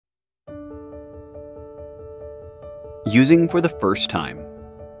Using for the first time.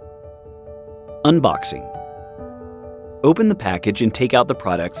 Unboxing. Open the package and take out the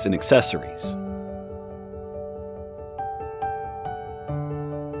products and accessories.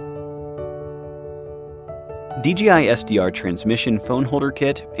 DJI SDR Transmission Phone Holder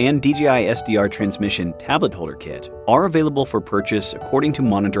Kit and DJI SDR Transmission Tablet Holder Kit are available for purchase according to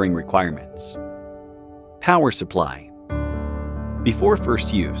monitoring requirements. Power supply. Before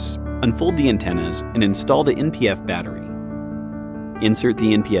first use, unfold the antennas and install the NPF battery. Insert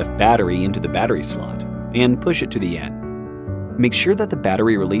the NPF battery into the battery slot and push it to the end. Make sure that the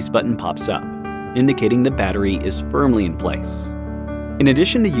battery release button pops up, indicating the battery is firmly in place. In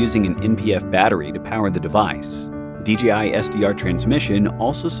addition to using an NPF battery to power the device, DJI SDR Transmission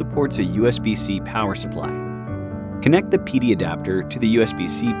also supports a USB-C power supply. Connect the PD adapter to the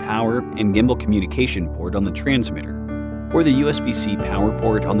USB-C power and gimbal communication port on the transmitter, or the USB-C power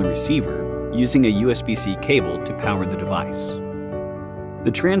port on the receiver using a USB-C cable to power the device.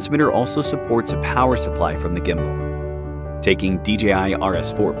 The transmitter also supports a power supply from the gimbal. Taking DJI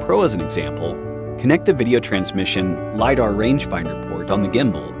RS4 Pro as an example, connect the video transmission LiDAR rangefinder port on the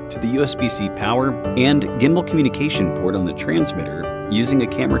gimbal to the USB-C power and gimbal communication port on the transmitter using a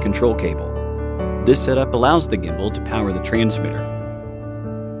camera control cable. This setup allows the gimbal to power the transmitter.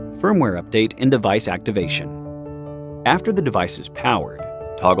 Firmware update and device activation. After the device is powered,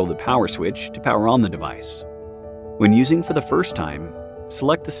 toggle the power switch to power on the device. When using for the first time,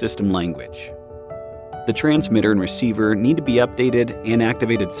 select the system language. The transmitter and receiver need to be updated and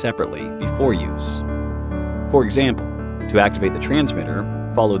activated separately before use. For example, to activate the transmitter,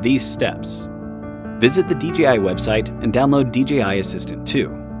 follow these steps. Visit the DJI website and download DJI Assistant 2,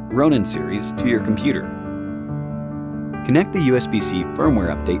 Ronin series, to your computer. Connect the USB-C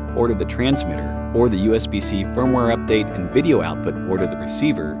firmware update port of the transmitter or the USB-C firmware update and video output port of the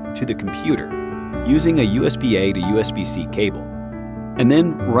receiver to the computer using a USB-A to USB-C cable, and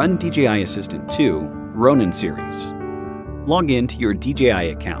then run DJI Assistant 2 Ronin series. Log in to your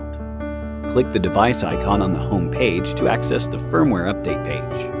DJI account. Click the device icon on the home page to access the firmware update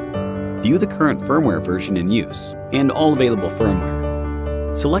page. View the current firmware version in use and all available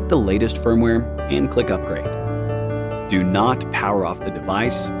firmware. Select the latest firmware and click Upgrade. Do not power off the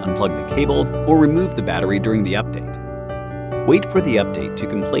device, unplug the cable, or remove the battery during the update. Wait for the update to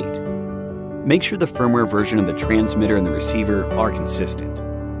complete. Make sure the firmware version of the transmitter and the receiver are consistent.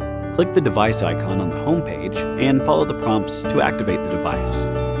 Click the device icon on the home page and follow the prompts to activate the device.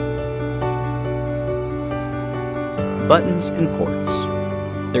 Buttons and ports.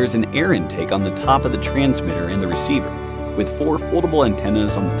 There is an air intake on the top of the transmitter and the receiver, with 4 foldable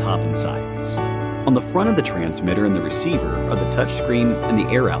antennas on the top and sides. On the front of the transmitter and the receiver are the touchscreen and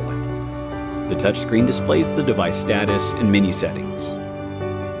the air outlet. The touchscreen displays the device status and menu settings.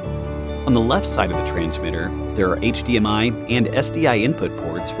 On the left side of the transmitter, there are HDMI and SDI input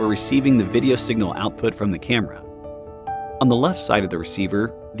ports for receiving the video signal output from the camera. On the left side of the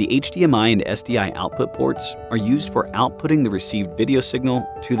receiver, the HDMI and SDI output ports are used for outputting the received video signal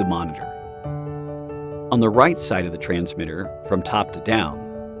to the monitor. On the right side of the transmitter, from top to down,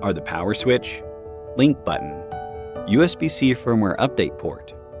 are the power switch, link button, USB-C firmware update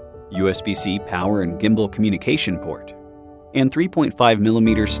port, USB-C power and gimbal communication port, and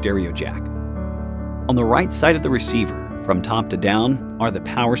 3.5mm stereo jack. On the right side of the receiver, from top to down, are the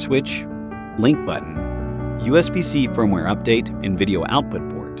power switch, link button, USB-C firmware update and video output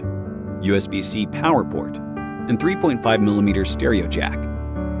port, USB-C power port, and 3.5mm stereo jack.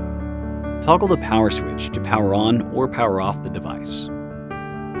 Toggle the power switch to power on or power off the device.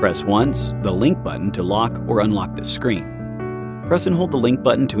 Press once the link button to lock or unlock the screen. Press and hold the link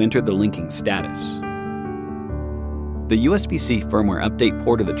button to enter the linking status. The USB-C firmware update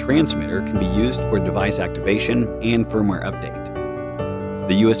port of the transmitter can be used for device activation and firmware update.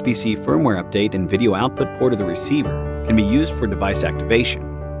 The USB-C firmware update and video output port of the receiver can be used for device activation,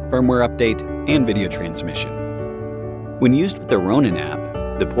 firmware update, and video transmission. When used with the Ronin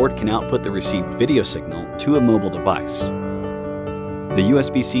app, the port can output the received video signal to a mobile device. The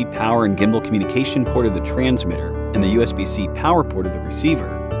USB-C power and gimbal communication port of the transmitter and the USB-C power port of the receiver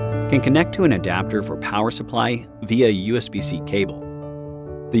can connect to an adapter for power supply via a USB-C cable.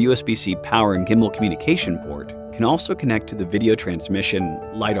 The USB-C power and gimbal communication port can also connect to the video transmission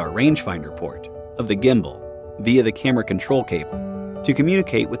LiDAR rangefinder port of the gimbal via the camera control cable to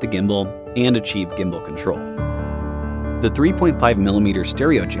communicate with the gimbal and achieve gimbal control. The 3.5mm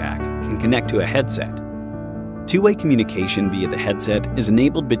stereo jack can connect to a headset. Two-way communication via the headset is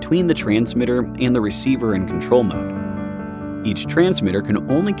enabled between the transmitter and the receiver in control mode. Each transmitter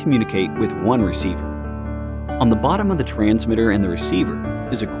can only communicate with one receiver. On the bottom of the transmitter and the receiver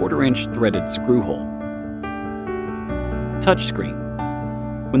is a 1/4-inch threaded screw hole.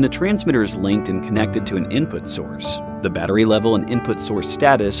 Touchscreen. When the transmitter is linked and connected to an input source, the battery level and input source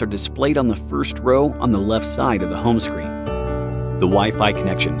status are displayed on the first row on the left side of the home screen. The Wi-Fi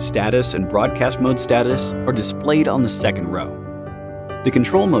connection status and broadcast mode status are displayed on the second row. The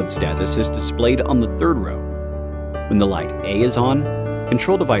control mode status is displayed on the third row. When the light A is on,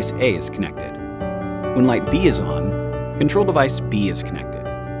 control device A is connected. When light B is on, control device B is connected.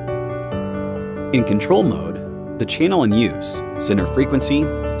 In control mode, the channel in use, center frequency,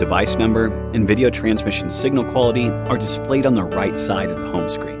 device number, and video transmission signal quality are displayed on the right side of the home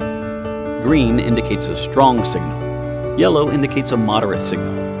screen. Green indicates a strong signal, yellow indicates a moderate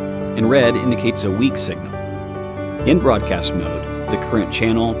signal, and red indicates a weak signal. In broadcast mode, the current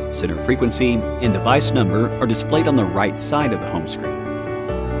channel, center frequency, and device number are displayed on the right side of the home screen.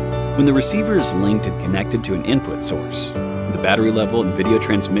 When the receiver is linked and connected to an input source, the battery level and video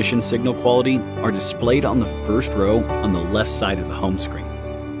transmission signal quality are displayed on the first row on the left side of the home screen.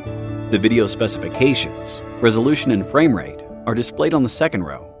 The video specifications, resolution and frame rate are displayed on the second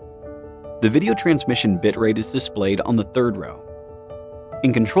row. The video transmission bitrate is displayed on the third row.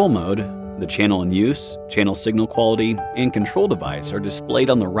 In control mode, the channel in use, channel signal quality, and control device are displayed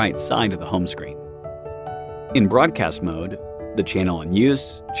on the right side of the home screen. In broadcast mode, the channel in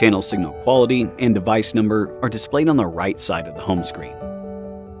use, channel signal quality, and device number are displayed on the right side of the home screen.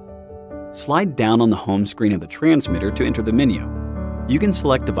 Slide down on the home screen of the transmitter to enter the menu. You can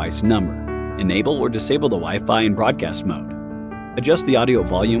select device number, enable or disable the Wi-Fi in broadcast mode, adjust the audio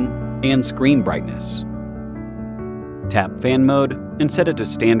volume, and screen brightness. Tap fan mode and set it to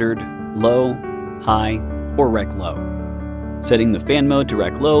standard, low, high, or rec low. Setting the fan mode to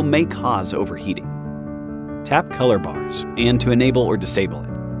rec low may cause overheating. Tap color bars and to enable or disable it.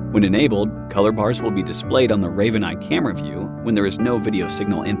 When enabled, color bars will be displayed on the Raven Eye camera view when there is no video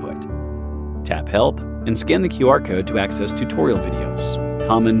signal input. Tap Help and scan the QR code to access tutorial videos,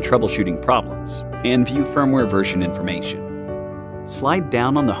 common troubleshooting problems, and view firmware version information. Slide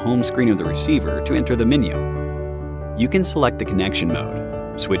down on the home screen of the receiver to enter the menu. You can select the connection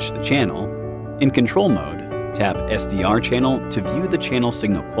mode, switch the channel. In control mode, tap SDR channel to view the channel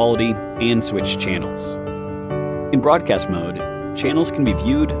signal quality and switch channels. In broadcast mode, channels can be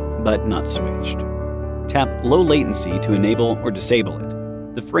viewed but not switched. Tap low latency to enable or disable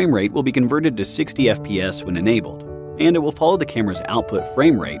it. The frame rate will be converted to 60 FPS when enabled, and it will follow the camera's output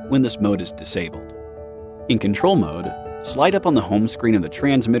frame rate when this mode is disabled. In control mode, slide up on the home screen of the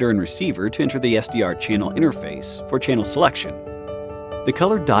transmitter and receiver to enter the SDR channel interface for channel selection. The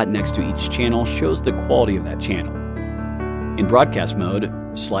colored dot next to each channel shows the quality of that channel. In broadcast mode,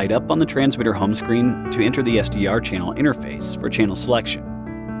 slide up on the transmitter home screen to enter the SDR channel interface for channel selection.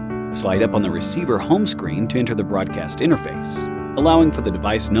 Slide up on the receiver home screen to enter the broadcast interface, allowing for the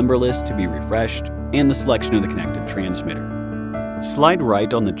device number list to be refreshed and the selection of the connected transmitter. Slide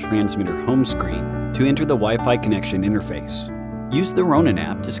right on the transmitter home screen to enter the Wi-Fi connection interface. Use the Ronin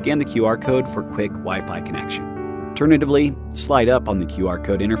app to scan the QR code for quick Wi-Fi connection. Alternatively, slide up on the QR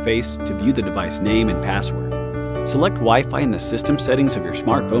code interface to view the device name and password. Select Wi-Fi in the system settings of your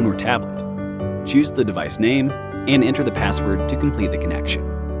smartphone or tablet. Choose the device name and enter the password to complete the connection.